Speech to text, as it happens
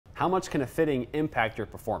how much can a fitting impact your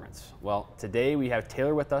performance? Well, today we have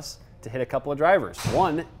Taylor with us to hit a couple of drivers.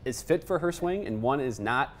 One is fit for her swing and one is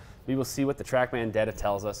not. We will see what the Trackman data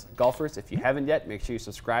tells us. Golfers, if you haven't yet, make sure you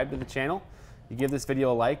subscribe to the channel. You give this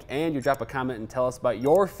video a like and you drop a comment and tell us about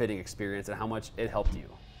your fitting experience and how much it helped you.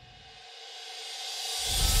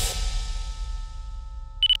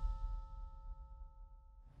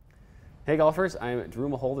 Hey golfers, I'm Drew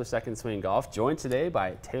Mahowald of Second Swing Golf, joined today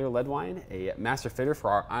by Taylor Ledwein, a master fitter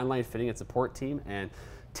for our online fitting and support team. And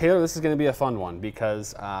Taylor, this is going to be a fun one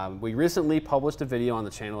because we recently published a video on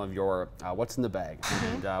the channel of your what's in the bag.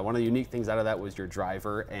 And one of the unique things out of that was your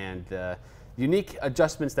driver and unique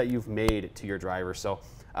adjustments that you've made to your driver. So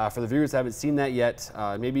for the viewers that haven't seen that yet,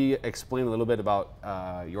 maybe explain a little bit about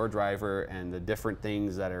your driver and the different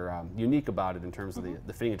things that are unique about it in terms of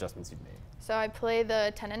the fitting adjustments you've made. So I play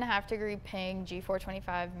the 10.5 degree ping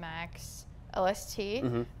G425 Max LST,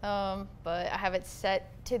 but I have it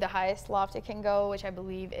set to the highest loft it can go, which I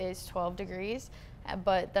believe is 12 degrees.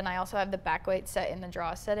 But then I also have the back weight set in the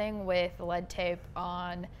draw setting with lead tape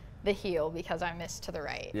on the heel because I missed to the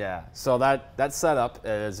right. Yeah, so that setup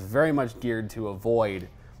is very much geared to avoid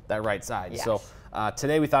that right side. Yes. So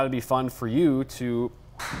today we thought it'd be fun for you to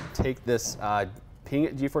take this ping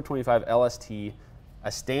G425 LST,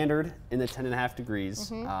 a standard in the 10.5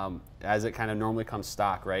 degrees, as it kind of normally comes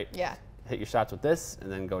stock, right? Yeah. Hit your shots with this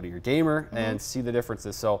and then go to your gamer and see the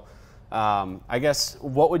differences. So I guess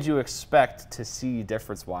what would you expect to see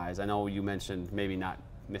difference-wise? I know you mentioned maybe not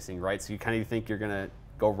missing right, so you kind of think you're going to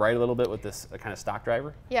go right a little bit with this kind of stock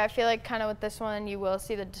driver? Yeah, I feel like kind of with this one, you will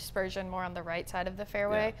see the dispersion more on the right side of the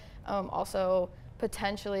fairway. Yeah. Also,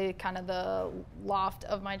 potentially kind of the loft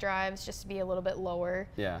of my drives just to be a little bit lower.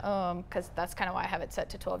 Yeah. Because that's kind of why I have it set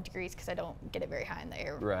to 12 degrees because I don't get it very high in the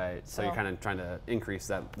air. Right. So you're kind of trying to increase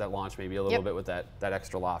that launch maybe a little bit with that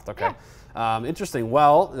extra loft. Okay. Yeah. Interesting.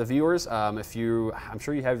 Well, the viewers, I'm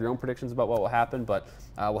sure you have your own predictions about what will happen, but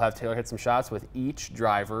we'll have Taylor hit some shots with each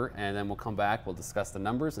driver, and then we'll come back. We'll discuss the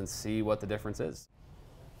numbers and see what the difference is.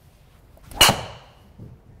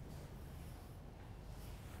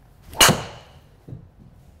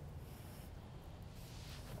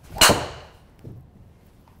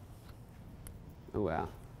 Oh wow,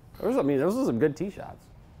 those are some good tee shots.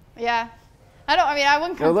 Yeah, I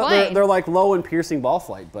wouldn't complain. They're like low and piercing ball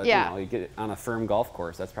flight, but you know, you get it on a firm golf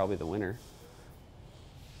course, that's probably the winner.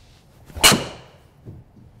 I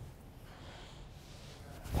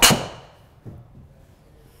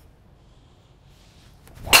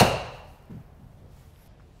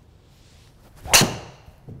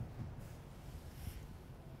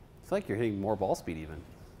feel like you're hitting more ball speed even.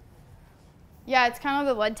 Yeah, it's kind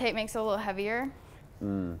of the lead tape makes it a little heavier,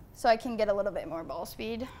 so I can get a little bit more ball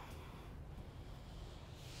speed.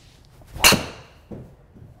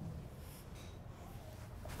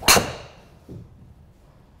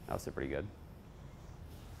 That was pretty good.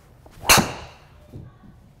 All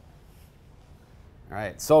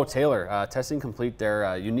right, so Taylor, testing complete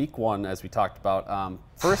there, unique one as we talked about.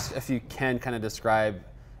 First, if you can kind of describe,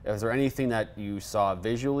 is there anything that you saw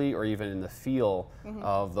visually or even in the feel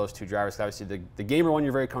of those two drivers? Obviously, the gamer one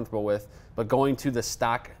you're very comfortable with, but going to the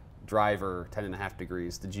stock driver 10.5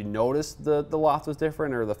 degrees, did you notice the loft was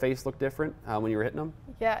different or the face looked different when you were hitting them?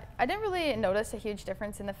 Yeah, I didn't really notice a huge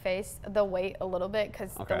difference in the face, the weight a little bit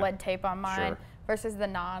because the lead tape on mine versus the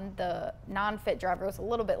non-fit driver was a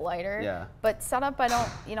little bit lighter. Yeah. But setup, I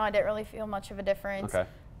didn't really feel much of a difference. Okay.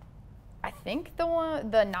 I think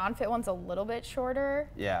the non-fit one's a little bit shorter.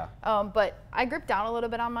 Yeah. But I gripped down a little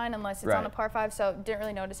bit on mine unless it's on a par 5, so didn't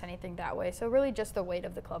really notice anything that way. So really just the weight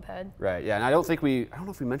of the club head. Right. Yeah. And I don't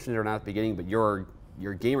know if we mentioned it or not at the beginning, but your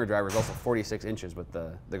gamer driver is also 46 inches with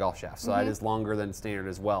the golf shaft, so that is longer than standard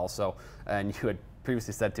as well. So, and you had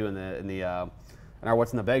previously said too in our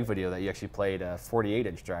What's in the Bag video that you actually played a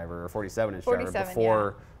 48-inch driver or 47-inch driver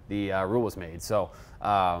before the rule was made, so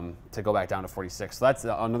to go back down to 46. So that's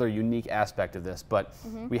another unique aspect of this. But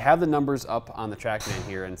we have the numbers up on the Trackman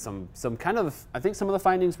here, and some kind of, I think some of the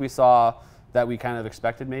findings we saw that we kind of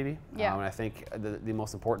expected maybe. Yeah. And I think the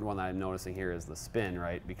most important one that I'm noticing here is the spin,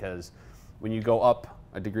 right? Because when you go up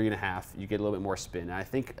 1.5 degrees, you get a little bit more spin. And I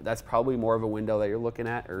think that's probably more of a window that you're looking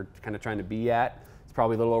at or kind of trying to be at. It's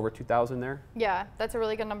probably a little over 2,000 there. Yeah, that's a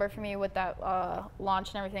really good number for me with that launch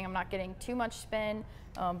and everything. I'm not getting too much spin,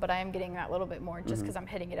 but I am getting that little bit more just because I'm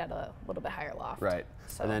hitting it at a little bit higher loft. Right.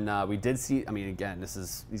 So. And then we did see, I mean, again,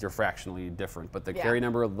 these are fractionally different, but the carry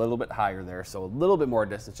number a little bit higher there, so a little bit more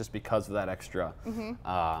distance just because of that extra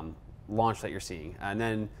launch that you're seeing. And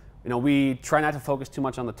then, you know, we try not to focus too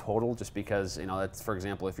much on the total just because, you know, that's, for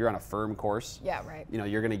example, if you're on a firm course,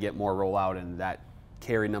 you're going to get more rollout and that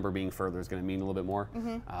carry number being further is going to mean a little bit more.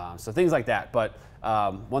 So things like that. But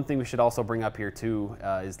one thing we should also bring up here too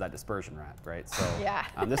is that dispersion wrap, right? So yeah.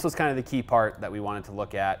 This was kind of the key part that we wanted to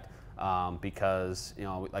look at because, you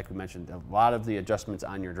know, like we mentioned, a lot of the adjustments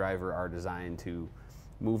on your driver are designed to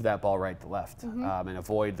move that ball right to left and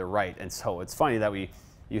avoid the right. And so it's funny that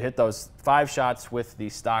you hit those 5 shots with the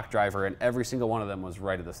stock driver, and every single one of them was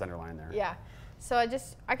right at the center line there. Yeah. So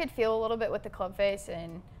I could feel a little bit with the club face,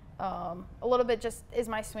 and a little bit just is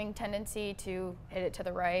my swing tendency to hit it to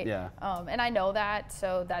the right. Yeah. And I know that,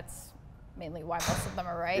 so that's mainly why most of them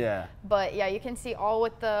are right. Yeah. But yeah, you can see all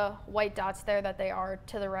with the white dots there that they are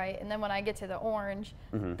to the right. And then when I get to the orange,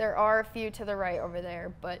 there are a few to the right over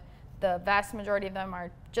there, but the vast majority of them are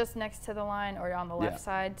just next to the line or on the left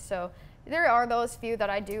side. So there are those few that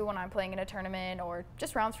I do when I'm playing in a tournament or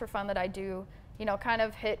just rounds for fun that I do, you know, kind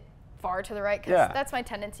of hit far to the right because that's my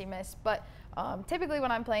tendency miss. But typically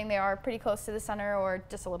when I'm playing, they are pretty close to the center or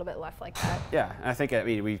just a little bit left like that. Yeah, and I think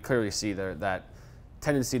we clearly see that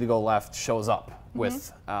tendency to go left shows up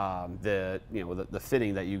with the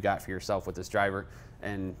fitting that you got for yourself with this driver,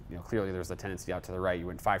 and you know clearly there's a tendency out to the right. You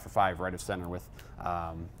went 5 for 5 right of center with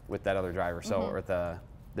that other driver, so or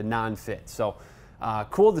the non-fit. So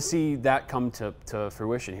cool to see that come to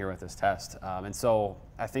fruition here with this test, and so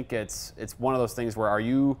I think it's one of those things where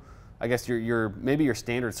I guess maybe your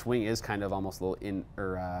standard swing is kind of almost a little in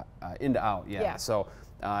to out, So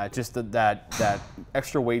just that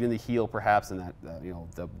extra weight in the heel, perhaps, and that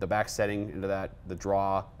the back setting into the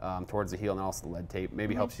draw towards the heel, and also the lead tape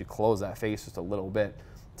maybe helps you close that face just a little bit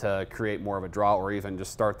to create more of a draw, or even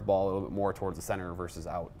just start the ball a little bit more towards the center versus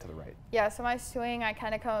out to the right. Yeah, so my swing, I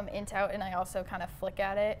kind of come in to out, and I also kind of flick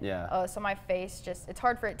at it. Yeah. So my face it's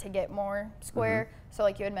hard for it to get more square. So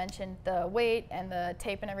like you had mentioned, the weight and the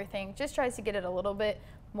tape and everything just tries to get it a little bit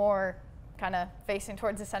more kind of facing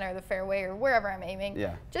towards the center of the fairway or wherever I'm aiming,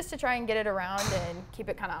 just to try and get it around and keep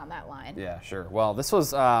it kind of on that line. Yeah, sure. Well, this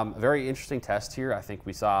was a very interesting test here. I think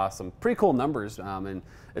we saw some pretty cool numbers, and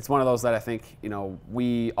it's one of those that I think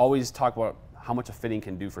we always talk about how much a fitting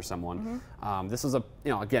can do for someone. This is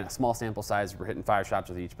again a small sample size. We're hitting 5 shots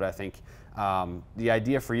with each, but I think the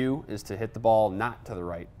idea for you is to hit the ball not to the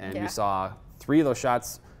right, and we saw 3 of those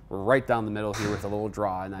shots were right down the middle here with a little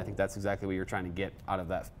draw, and I think that's exactly what you're trying to get out of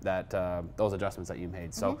those adjustments that you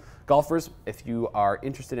made. So golfers, if you are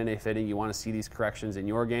interested in a fitting, you want to see these corrections in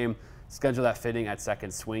your game, schedule that fitting at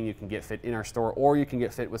Second Swing. You can get fit in our store, or you can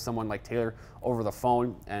get fit with someone like Taylor over the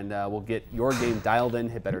phone, and we'll get your game dialed in,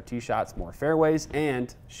 hit better tee shots, more fairways,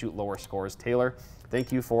 and shoot lower scores. Taylor,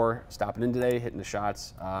 thank you for stopping in today, hitting the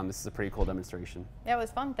shots. This is a pretty cool demonstration. Yeah, it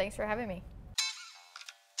was fun. Thanks for having me.